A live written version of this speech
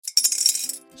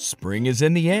Spring is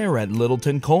in the air at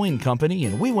Littleton Coin Company,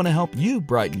 and we want to help you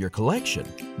brighten your collection.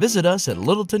 Visit us at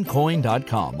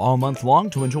littletoncoin.com all month long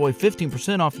to enjoy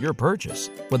 15% off your purchase.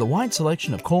 With a wide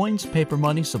selection of coins, paper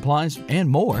money, supplies, and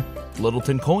more,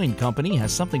 Littleton Coin Company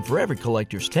has something for every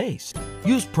collector's taste.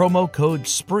 Use promo code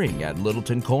SPRING at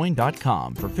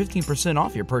littletoncoin.com for 15%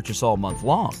 off your purchase all month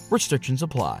long. Restrictions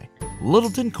apply.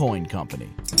 Littleton Coin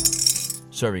Company.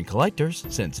 Serving collectors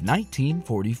since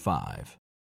 1945.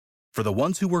 For the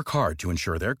ones who work hard to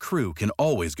ensure their crew can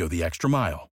always go the extra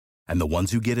mile, and the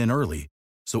ones who get in early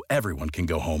so everyone can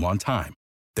go home on time,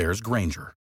 there's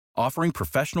Grainger, offering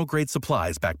professional-grade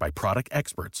supplies backed by product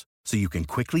experts so you can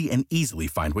quickly and easily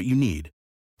find what you need.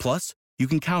 Plus, you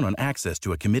can count on access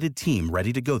to a committed team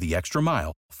ready to go the extra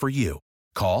mile for you.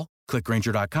 Call, click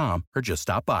Grainger.com, or just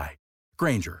stop by.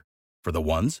 Grainger, for the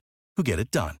ones who get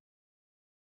it done.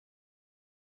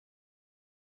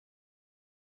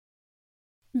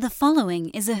 The following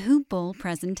is a Hoop Ball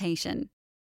presentation.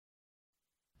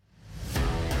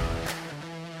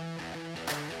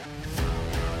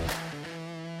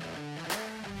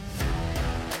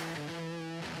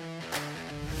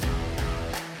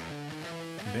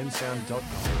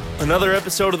 Another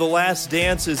episode of The Last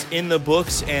Dance is in the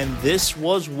books, and this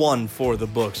was one for the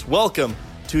books. Welcome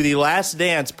to The Last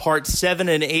Dance, Part 7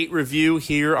 and 8 review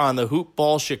here on the Hoop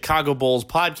Ball Chicago Bulls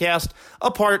podcast, a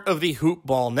part of the Hoop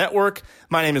Ball Network.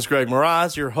 My name is Greg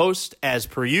Mraz, your host, as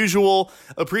per usual.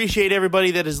 Appreciate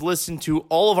everybody that has listened to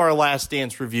all of our Last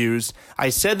Dance reviews. I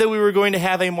said that we were going to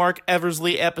have a Marc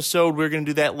Eversley episode. We're going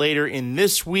to do that later in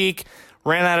this week.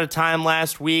 Ran out of time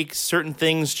last week. Certain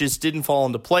things just didn't fall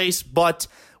into place, but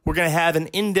we're going to have an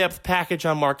in-depth package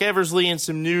on Marc Eversley and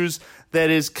some news that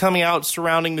is coming out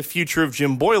surrounding the future of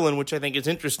Jim Boylen, which I think is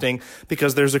interesting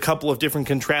because there's a couple of different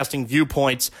contrasting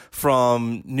viewpoints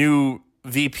from new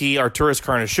VP Arturas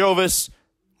Karnisovas,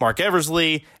 Marc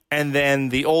Eversley, and then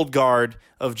the old guard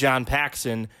of John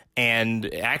Paxson,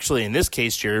 and actually in this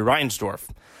case, Jerry Reinsdorf.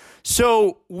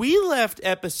 So we left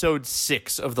episode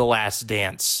 6 of The Last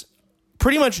Dance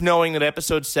pretty much knowing that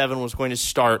episode 7 was going to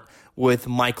start with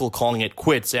Michael calling it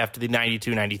quits after the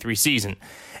 92-93 season.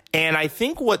 And I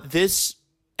think what this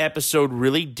episode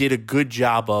really did a good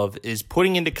job of is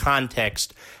putting into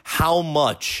context how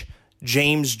much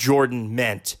James Jordan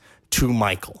meant to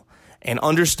Michael and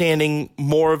understanding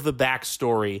more of the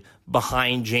backstory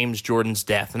behind James Jordan's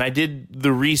death. And I did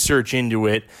the research into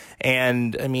it,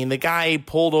 and I mean, the guy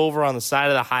pulled over on the side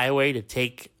of the highway to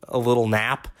take a little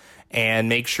nap and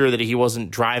make sure that he wasn't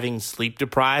driving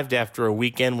sleep-deprived after a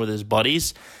weekend with his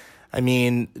buddies. I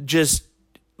mean, just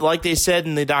like they said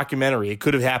in the documentary, it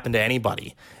could have happened to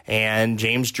anybody. And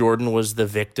James Jordan was the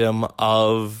victim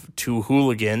of two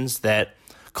hooligans that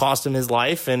cost him his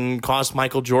life and cost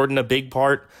Michael Jordan a big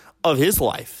part of his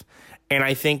life. And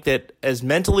I think that as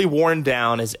mentally worn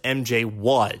down as MJ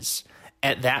was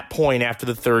at that point after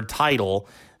the third title,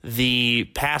 the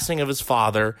passing of his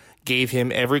father gave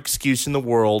him every excuse in the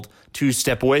world to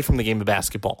step away from the game of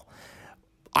basketball.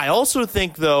 I also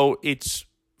think, though, it's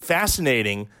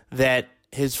fascinating that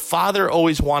his father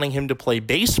always wanting him to play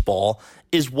baseball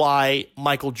is why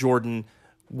Michael Jordan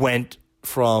went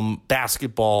from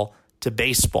basketball to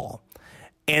baseball.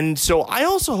 And so I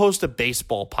also host a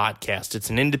baseball podcast. It's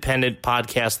an independent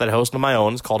podcast that I host on my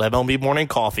own. It's called MLB Morning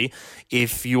Coffee.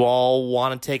 If you all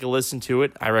want to take a listen to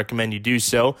it, I recommend you do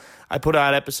so. I put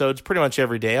out episodes pretty much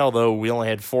every day, although we only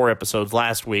had 4 episodes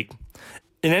last week.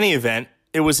 In any event,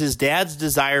 it was his dad's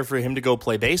desire for him to go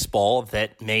play baseball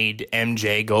that made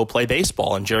MJ go play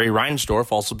baseball. And Jerry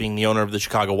Reinsdorf, also being the owner of the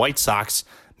Chicago White Sox,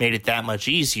 made it that much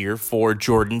easier for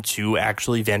Jordan to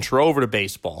actually venture over to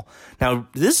baseball. Now,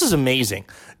 this is amazing.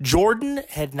 Jordan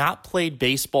had not played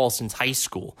baseball since high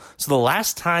school. So the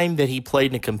last time that he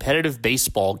played in a competitive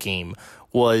baseball game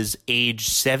was age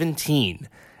 17,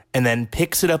 and then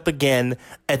picks it up again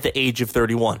at the age of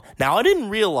 31. Now, I didn't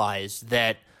realize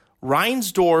that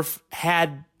Reinsdorf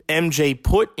had MJ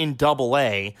put in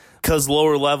Double-A because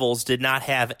lower levels did not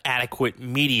have adequate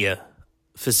media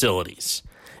facilities.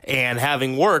 And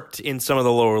having worked in some of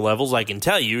the lower levels, I can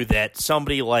tell you that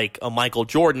somebody like a Michael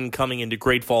Jordan coming into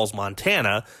Great Falls,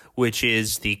 Montana, which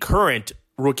is the current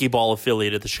rookie ball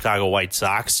affiliate of the Chicago White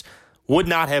Sox, would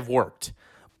not have worked.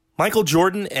 Michael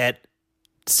Jordan at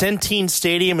Centene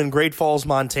Stadium in Great Falls,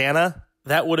 Montana,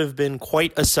 that would have been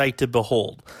quite a sight to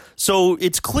behold. So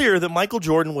it's clear that Michael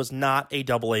Jordan was not a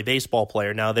Double-A baseball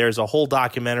player. Now, there's a whole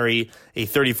documentary, a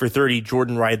 30 for 30,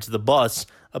 Jordan Rides the Bus,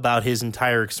 about his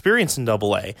entire experience in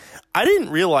Double-A. I didn't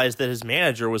realize that his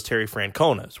manager was Terry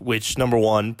Francona, which, number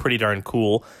one, pretty darn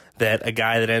cool that a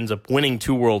guy that ends up winning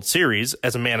 2 World Series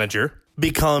as a manager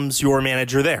becomes your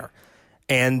manager there.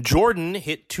 And Jordan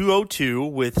hit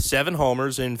 .202 with 7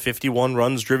 homers and 51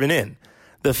 runs driven in.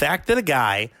 The fact that a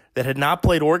guy that had not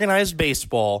played organized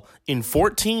baseball in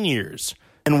 14 years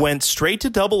and went straight to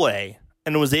Double-A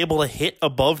and was able to hit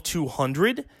above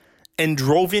 200 and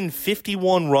drove in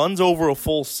 51 runs over a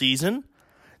full season,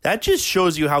 that just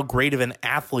shows you how great of an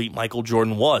athlete Michael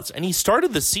Jordan was. And he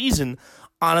started the season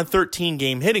on a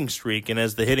 13-game hitting streak, and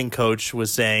as the hitting coach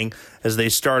was saying, as they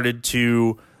started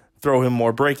to throw him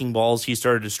more breaking balls, he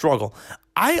started to struggle.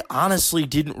 I honestly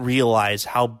didn't realize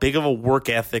how big of a work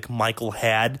ethic Michael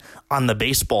had on the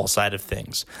baseball side of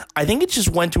things. I think it just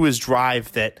went to his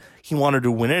drive that he wanted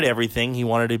to win at everything. He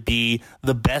wanted to be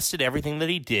the best at everything that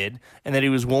he did, and that he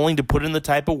was willing to put in the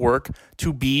type of work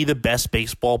to be the best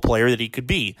baseball player that he could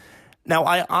be. Now,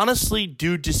 I honestly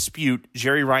do dispute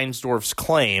Jerry Reinsdorf's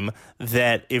claim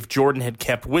that if Jordan had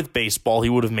kept with baseball, he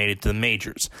would have made it to the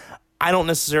majors. I don't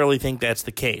necessarily think that's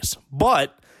the case.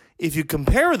 But if you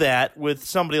compare that with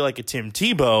somebody like a Tim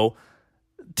Tebow,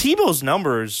 Tebow's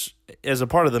numbers as a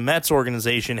part of the Mets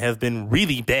organization have been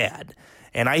really bad.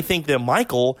 And I think that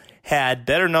Michael had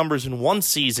better numbers in one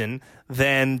season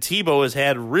than Tebow has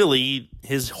had really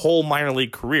his whole minor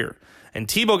league career. And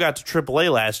Tebow got to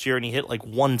AAA last year and he hit like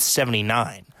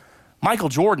 179. Michael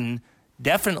Jordan,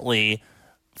 definitely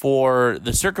for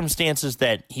the circumstances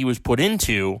that he was put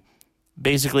into,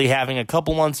 basically having a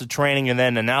couple months of training and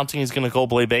then announcing he's going to go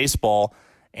play baseball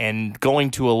and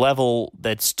going to a level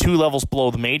that's 2 levels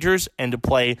below the majors and to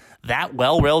play that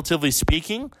well, relatively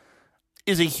speaking,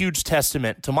 is a huge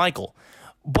testament to Michael.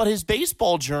 But his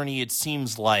baseball journey, it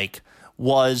seems like,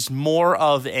 was more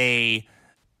of a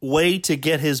way to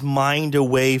get his mind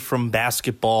away from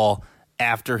basketball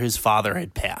after his father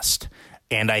had passed.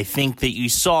 And I think that you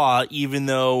saw, even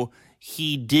though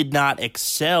he did not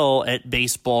excel at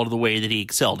baseball the way that he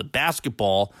excelled at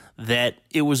basketball, that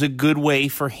it was a good way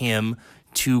for him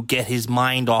to get his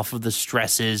mind off of the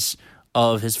stresses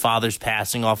of his father's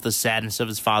passing, off the sadness of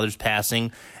his father's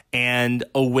passing, and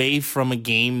away from a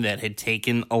game that had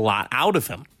taken a lot out of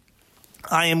him.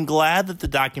 I am glad that the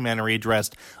documentary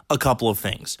addressed a couple of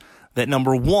things. That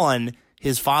number one,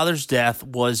 his father's death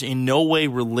was in no way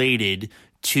related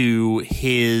to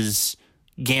his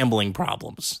gambling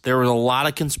problems. There were a lot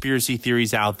of conspiracy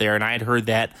theories out there, and I had heard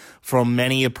that from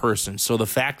many a person. So the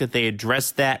fact that they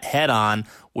addressed that head on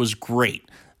was great.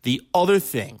 The other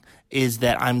thing is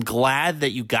that I'm glad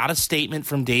that you got a statement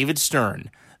from David Stern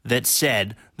that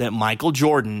said that Michael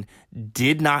Jordan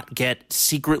did not get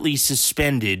secretly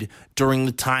suspended during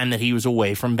the time that he was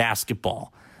away from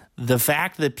basketball. The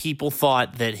fact that people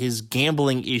thought that his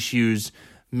gambling issues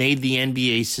made the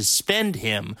NBA suspend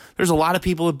him, there's a lot of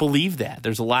people that believe that.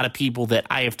 There's a lot of people that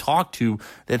I have talked to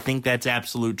that think that's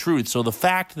absolute truth. So the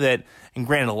fact that, and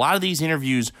granted, a lot of these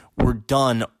interviews were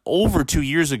done over 2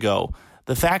 years ago,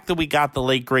 the fact that we got the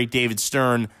late, great David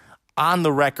Stern on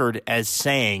the record as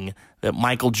saying that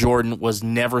Michael Jordan was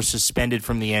never suspended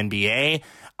from the NBA,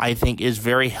 I think is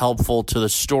very helpful to the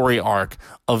story arc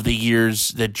of the years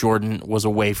that Jordan was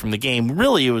away from the game.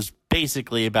 Really, it was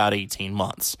basically about 18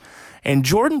 months. And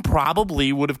Jordan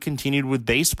probably would have continued with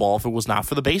baseball if it was not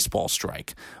for the baseball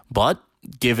strike. But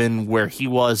given where he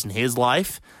was in his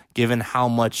life, given how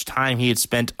much time he had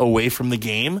spent away from the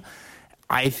game,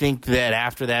 I think that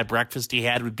after that breakfast he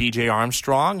had with B.J.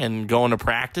 Armstrong and going to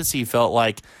practice, he felt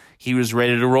like he was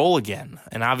ready to roll again.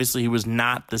 And obviously he was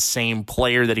not the same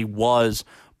player that he was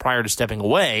prior to stepping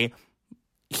away.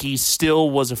 He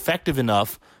still was effective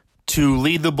enough to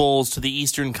lead the Bulls to the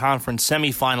Eastern Conference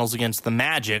semifinals against the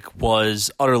Magic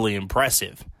was utterly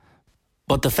impressive.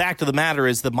 But the fact of the matter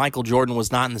is that Michael Jordan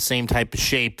was not in the same type of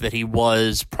shape that he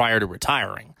was prior to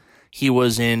retiring. He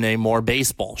was in a more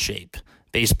baseball shape.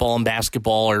 Baseball and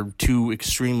basketball are two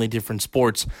extremely different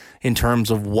sports in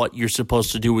terms of what you're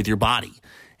supposed to do with your body.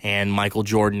 And Michael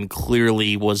Jordan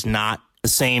clearly was not the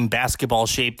same basketball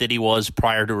shape that he was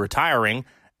prior to retiring,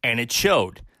 and it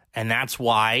showed. And that's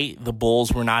why the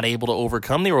Bulls were not able to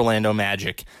overcome the Orlando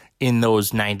Magic in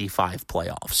those 95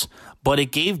 playoffs. But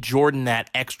it gave Jordan that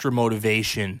extra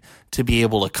motivation to be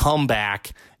able to come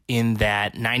back in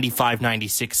that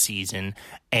 95-96 season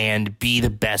and be the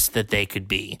best that they could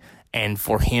be. And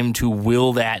for him to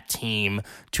will that team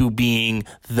to being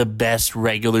the best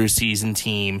regular season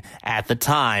team at the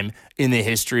time in the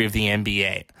history of the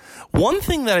NBA. One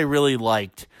thing that I really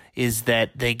liked is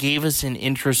that they gave us an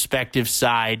introspective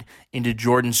side into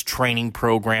Jordan's training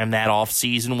program that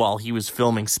offseason while he was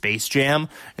filming Space Jam,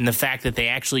 and the fact that they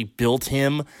actually built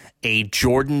him a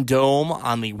Jordan Dome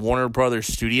on the Warner Brothers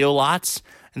studio lots,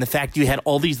 and the fact you had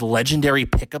all these legendary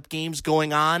pickup games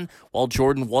going on while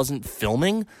Jordan wasn't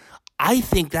filming. I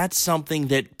think that's something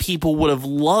that people would have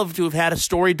loved to have had a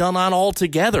story done on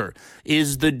altogether,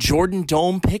 is the Jordan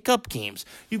Dome pickup games.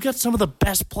 You've got some of the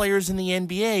best players in the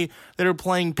NBA that are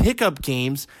playing pickup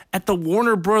games at the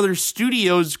Warner Brothers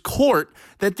Studios court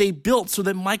that they built so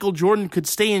that Michael Jordan could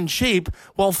stay in shape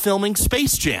while filming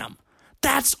Space Jam.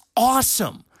 That's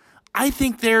awesome. I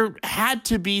think there had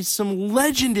to be some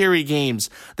legendary games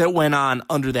that went on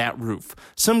under that roof.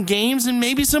 Some games and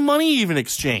maybe some money even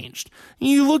exchanged.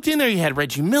 You looked in there, you had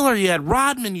Reggie Miller, you had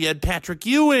Rodman, you had Patrick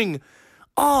Ewing.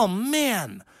 Oh,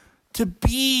 man, to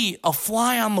be a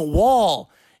fly on the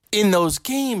wall in those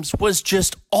games was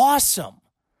just awesome.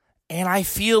 And I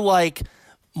feel like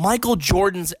Michael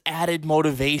Jordan's added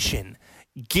motivation,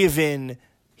 given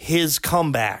his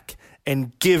comeback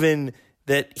and given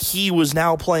that he was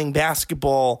now playing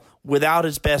basketball without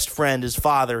his best friend, his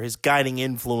father, his guiding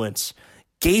influence,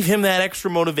 gave him that extra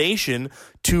motivation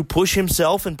to push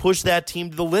himself and push that team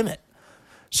to the limit.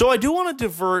 So I do want to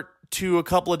divert to a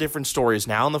couple of different stories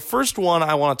now. And the first one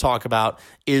I want to talk about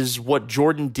is what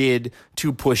Jordan did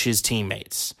to push his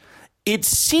teammates. It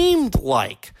seemed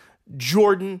like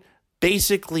Jordan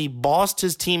basically bossed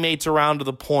his teammates around to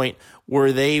the point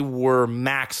where they were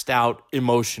maxed out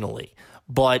emotionally.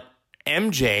 But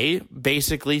MJ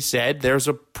basically said there's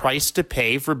a price to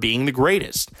pay for being the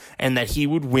greatest and that he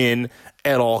would win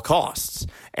at all costs.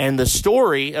 And the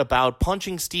story about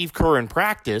punching Steve Kerr in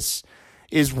practice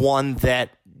is one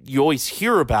that you always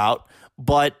hear about,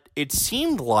 but it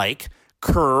seemed like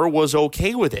Kerr was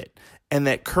okay with it and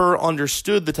that Kerr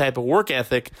understood the type of work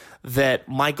ethic that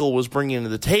Michael was bringing to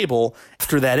the table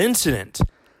after that incident.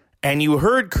 And you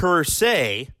heard Kerr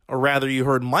say, or rather you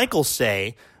heard Michael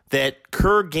say, that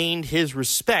Kerr gained his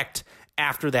respect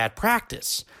after that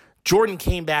practice. Jordan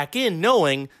came back in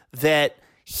knowing that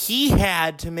he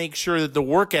had to make sure that the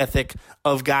work ethic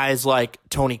of guys like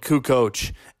Tony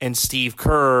Kukoc and Steve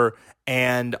Kerr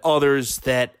and others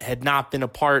that had not been a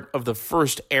part of the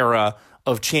first era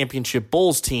of championship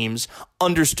Bulls teams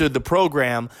understood the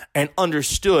program and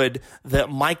understood that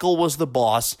Michael was the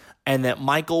boss and that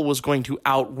Michael was going to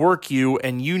outwork you,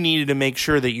 and you needed to make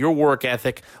sure that your work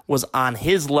ethic was on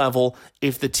his level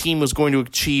if the team was going to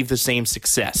achieve the same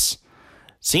success.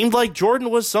 Seemed like Jordan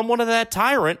was somewhat of that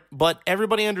tyrant, but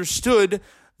everybody understood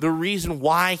the reason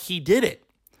why he did it.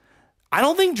 I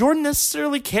don't think Jordan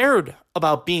necessarily cared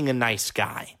about being a nice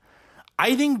guy.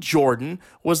 I think Jordan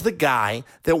was the guy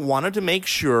that wanted to make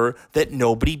sure that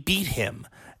nobody beat him.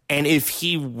 And if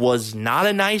he was not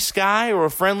a nice guy or a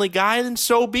friendly guy, then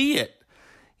so be it.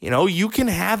 You know, you can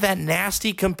have that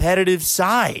nasty competitive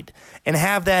side and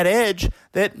have that edge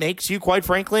that makes you, quite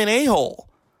frankly, an a-hole.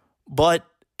 But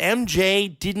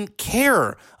MJ didn't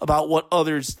care about what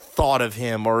others thought of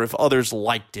him or if others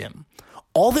liked him.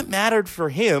 All that mattered for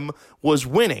him was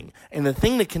winning, and the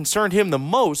thing that concerned him the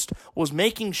most was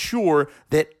making sure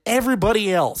that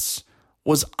everybody else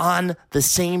was on the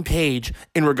same page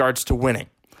in regards to winning.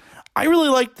 I really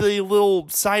liked the little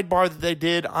sidebar that they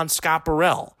did on Scott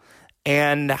Burrell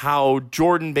and how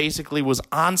Jordan basically was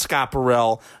on Scott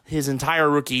Burrell his entire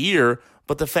rookie year,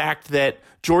 but the fact that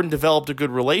Jordan developed a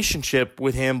good relationship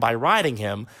with him by riding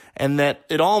him, and that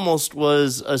it almost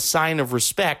was a sign of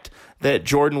respect that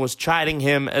Jordan was chiding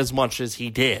him as much as he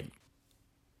did.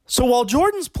 So while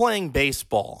Jordan's playing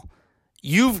baseball,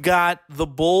 you've got the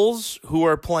Bulls who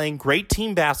are playing great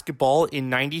team basketball in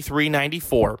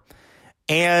 93-94,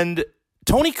 and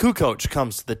Tony Kukoc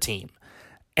comes to the team.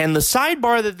 And the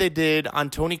sidebar that they did on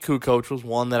Tony Kukoc was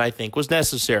one that I think was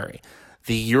necessary.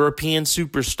 The European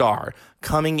superstar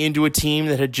coming into a team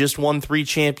that had just won 3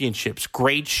 championships,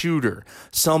 great shooter,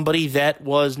 somebody that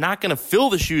was not going to fill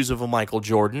the shoes of a Michael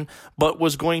Jordan, but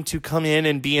was going to come in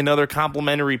and be another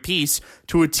complementary piece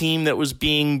to a team that was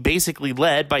being basically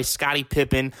led by Scottie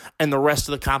Pippen and the rest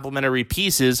of the complementary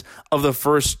pieces of the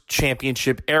first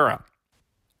championship era.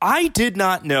 I did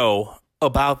not know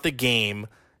about the game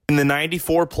in the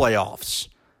 94 playoffs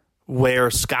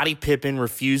where Scottie Pippen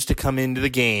refused to come into the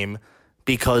game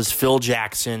because Phil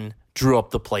Jackson drew up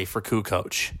the play for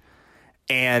Kukoc.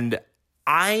 And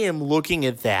I am looking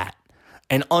at that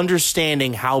and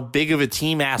understanding how big of a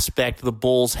team aspect the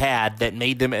Bulls had that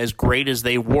made them as great as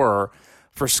they were.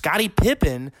 For Scottie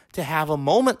Pippen to have a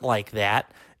moment like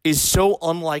that is so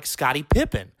unlike Scottie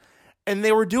Pippen. And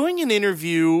they were doing an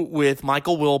interview with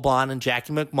Michael Wilbon and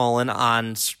Jackie McMullen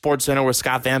on SportsCenter with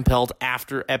Scott Van Pelt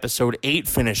after episode 8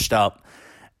 finished up.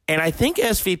 And I think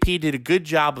SVP did a good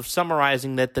job of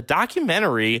summarizing that the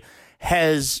documentary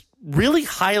has really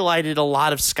highlighted a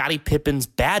lot of Scottie Pippen's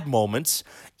bad moments,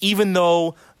 even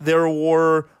though there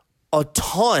were a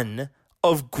ton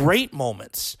of great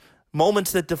moments.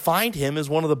 moments that defined him as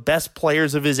one of the best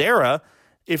players of his era,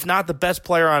 if not the best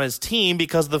player on his team,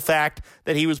 because of the fact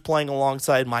that he was playing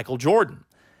alongside Michael Jordan.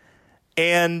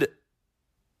 And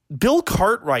Bill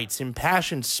Cartwright's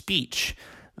impassioned speech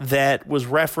that was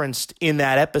referenced in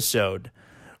that episode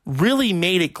really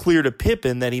made it clear to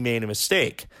Pippen that he made a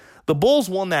mistake. The Bulls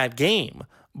won that game,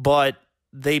 but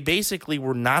they basically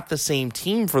were not the same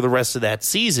team for the rest of that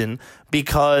season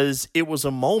because it was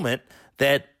a moment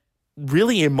that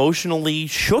really emotionally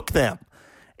shook them,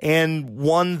 and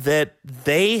one that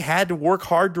they had to work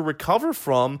hard to recover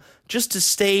from just to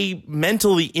stay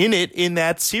mentally in it in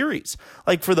that series.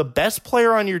 Like, for the best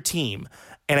player on your team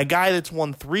and a guy that's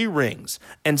won 3 rings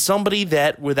and somebody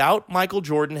that, without Michael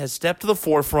Jordan, has stepped to the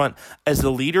forefront as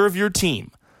the leader of your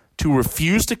team, to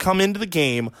refuse to come into the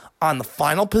game on the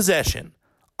final possession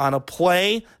on a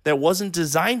play that wasn't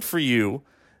designed for you,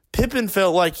 Pippen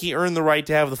felt like he earned the right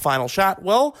to have the final shot.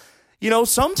 Well,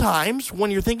 sometimes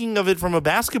when you're thinking of it from a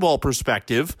basketball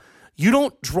perspective, you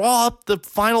don't draw up the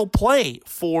final play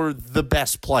for the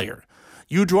best player.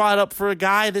 You draw it up for a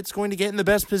guy that's going to get in the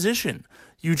best position.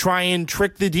 You try and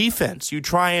trick the defense. You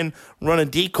try and run a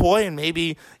decoy, and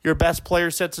maybe your best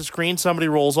player sets a screen, somebody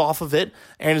rolls off of it,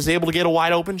 and is able to get a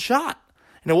wide open shot.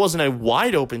 And it wasn't a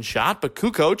wide open shot, but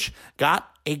Kukoc got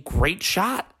a great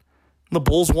shot. The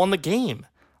Bulls won the game.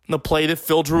 And the play that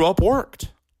Phil drew up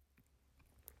worked.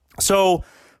 So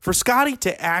for Scottie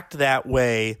to act that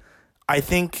way, I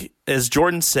think, as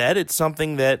Jordan said, it's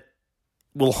something that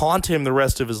will haunt him the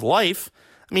rest of his life.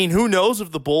 I mean, who knows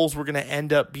if the Bulls were going to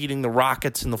end up beating the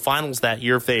Rockets in the finals that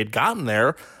year if they had gotten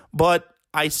there, but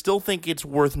I still think it's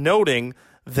worth noting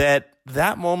that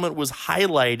that moment was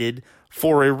highlighted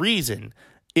for a reason,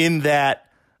 in that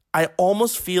I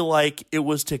almost feel like it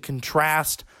was to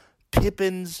contrast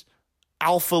Pippen's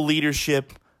alpha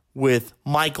leadership with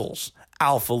Michael's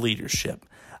alpha leadership.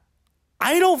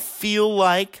 I don't feel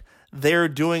like they're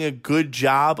doing a good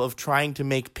job of trying to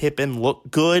make Pippen look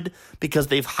good, because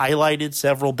they've highlighted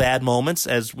several bad moments,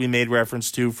 as we made reference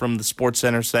to from the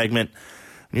SportsCenter segment.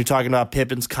 When you're talking about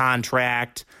Pippen's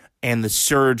contract and the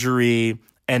surgery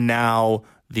and now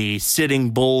the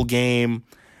sitting Bull game,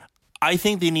 I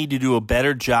think they need to do a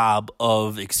better job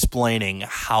of explaining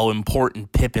how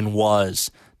important Pippen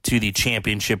was to the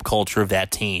championship culture of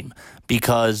that team,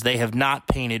 because they have not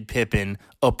painted Pippen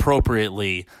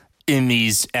appropriately in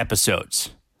these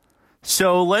episodes.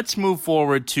 So let's move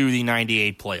forward to the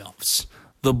 98 playoffs.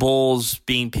 The Bulls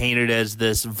being painted as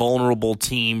this vulnerable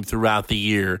team throughout the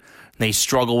year. They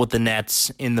struggle with the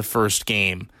Nets in the first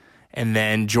game, and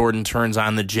then Jordan turns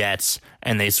on the Jets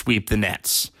and they sweep the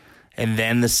Nets. And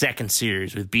then the second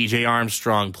series with B.J.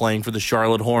 Armstrong playing for the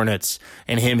Charlotte Hornets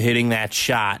and him hitting that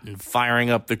shot and firing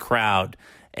up the crowd,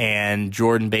 and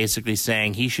Jordan basically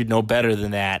saying he should know better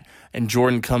than that, and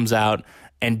Jordan comes out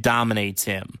and dominates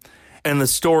him. And the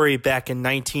story back in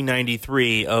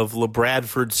 1993 of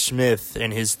LeBradford Smith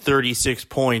and his 36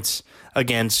 points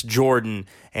against Jordan,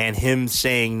 and him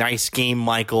saying, "Nice game,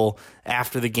 Michael,"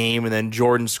 after the game, and then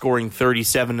Jordan scoring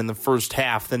 37 in the first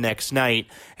half the next night,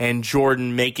 and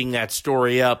Jordan making that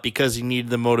story up because he needed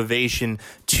the motivation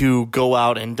to go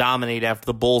out and dominate after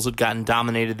the Bulls had gotten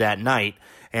dominated that night.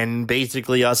 And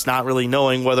basically us not really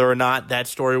knowing whether or not that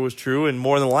story was true, and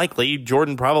more than likely,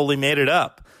 Jordan probably made it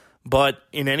up. But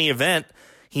in any event,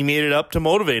 he made it up to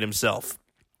motivate himself.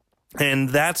 And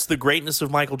that's the greatness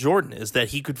of Michael Jordan, is that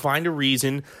he could find a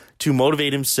reason to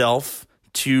motivate himself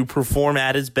to perform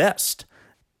at his best.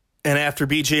 And after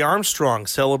B.J. Armstrong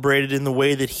celebrated in the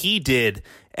way that he did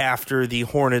after the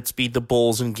Hornets beat the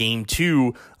Bulls in Game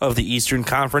 2 of the Eastern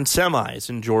Conference semis,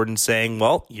 and Jordan saying,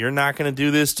 "Well, you're not going to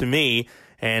do this to me,"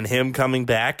 and him coming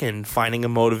back and finding a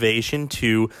motivation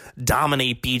to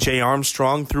dominate B.J.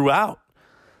 Armstrong throughout.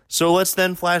 So let's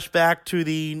then flash back to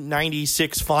the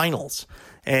 96 finals,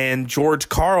 and George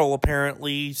Karl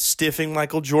apparently stiffing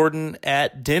Michael Jordan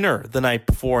at dinner the night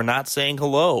before, not saying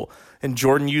hello, and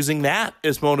Jordan using that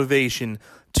as motivation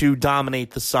to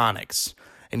dominate the Sonics.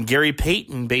 And Gary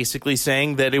Payton basically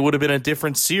saying that it would have been a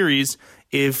different series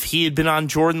if he had been on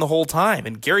Jordan the whole time.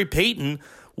 And Gary Payton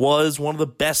was one of the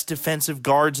best defensive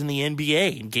guards in the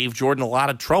NBA and gave Jordan a lot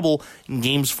of trouble in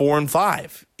games 4 and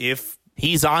 5. If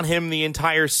he's on him the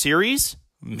entire series,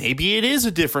 maybe it is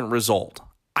a different result.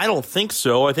 I don't think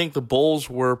so. I think the Bulls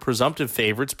were presumptive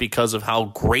favorites because of how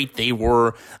great they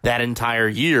were that entire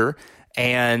year.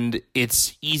 And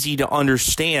it's easy to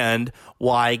understand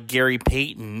why Gary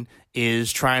Payton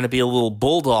is trying to be a little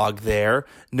bulldog there,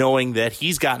 knowing that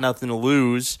he's got nothing to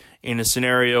lose in a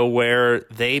scenario where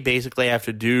they basically have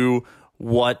to do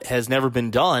what has never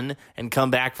been done and come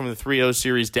back from the 3-0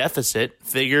 series deficit,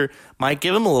 figure might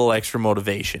give him a little extra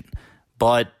motivation.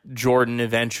 But Jordan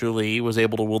eventually was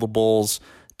able to will the Bulls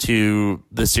to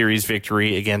the series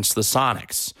victory against the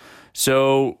Sonics.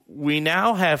 So we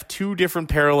now have two different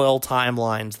parallel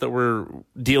timelines that we're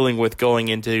dealing with going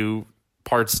into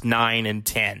parts 9 and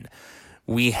 10.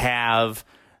 We have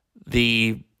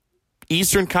the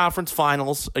Eastern Conference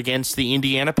Finals against the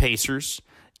Indiana Pacers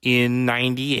in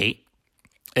 98.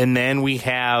 And then we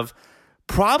have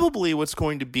probably what's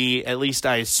going to be, at least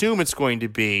I assume it's going to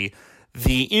be,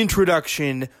 the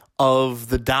introduction of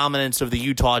the dominance of the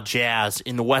Utah Jazz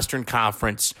in the Western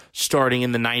Conference starting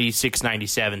in the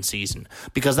 96-97 season.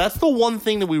 Because that's the one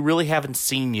thing that we really haven't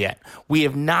seen yet. We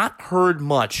have not heard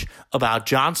much about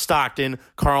John Stockton,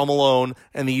 Karl Malone,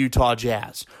 and the Utah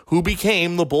Jazz, who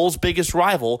became the Bulls' biggest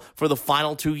rival for the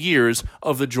final 2 years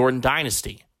of the Jordan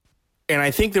dynasty. And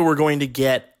I think that we're going to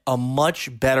get a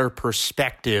much better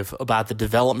perspective about the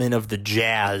development of the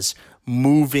Jazz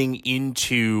moving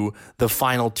into the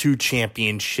final 2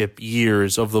 championship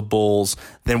years of the Bulls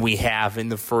than we have in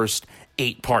the first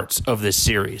 8 parts of this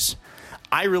series.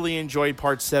 I really enjoyed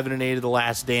parts 7 and 8 of The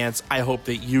Last Dance. I hope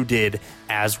that you did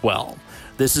as well.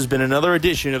 This has been another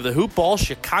edition of the Hoop Ball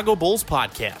Chicago Bulls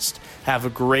podcast. Have a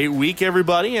great week,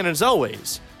 everybody, and as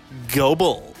always, go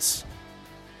Bulls.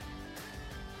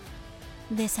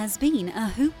 This has been a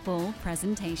Hoop Ball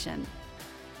presentation.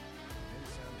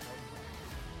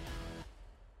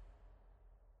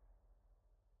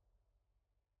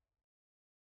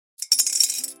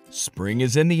 Spring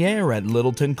is in the air at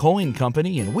Littleton Coin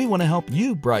Company, and we want to help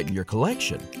you brighten your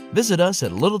collection. Visit us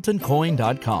at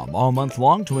littletoncoin.com all month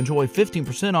long to enjoy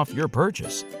 15% off your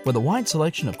purchase. With a wide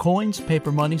selection of coins,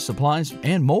 paper money, supplies,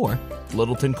 and more,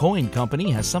 Littleton Coin Company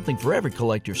has something for every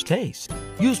collector's taste.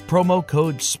 Use promo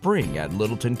code SPRING at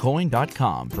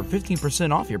littletoncoin.com for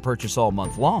 15% off your purchase all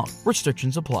month long.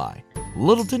 Restrictions apply.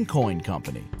 Littleton Coin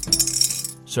Company.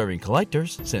 Serving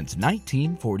collectors since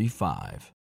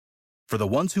 1945. For the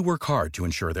ones who work hard to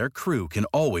ensure their crew can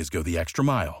always go the extra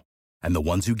mile, and the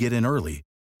ones who get in early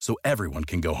so everyone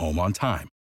can go home on time,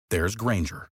 there's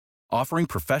Grainger, offering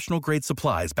professional-grade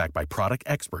supplies backed by product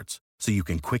experts so you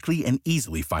can quickly and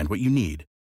easily find what you need.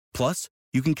 Plus,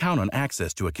 you can count on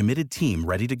access to a committed team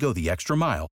ready to go the extra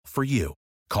mile for you.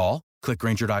 Call, click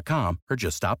Grainger.com, or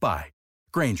just stop by.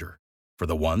 Grainger, for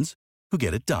the ones who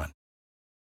get it done.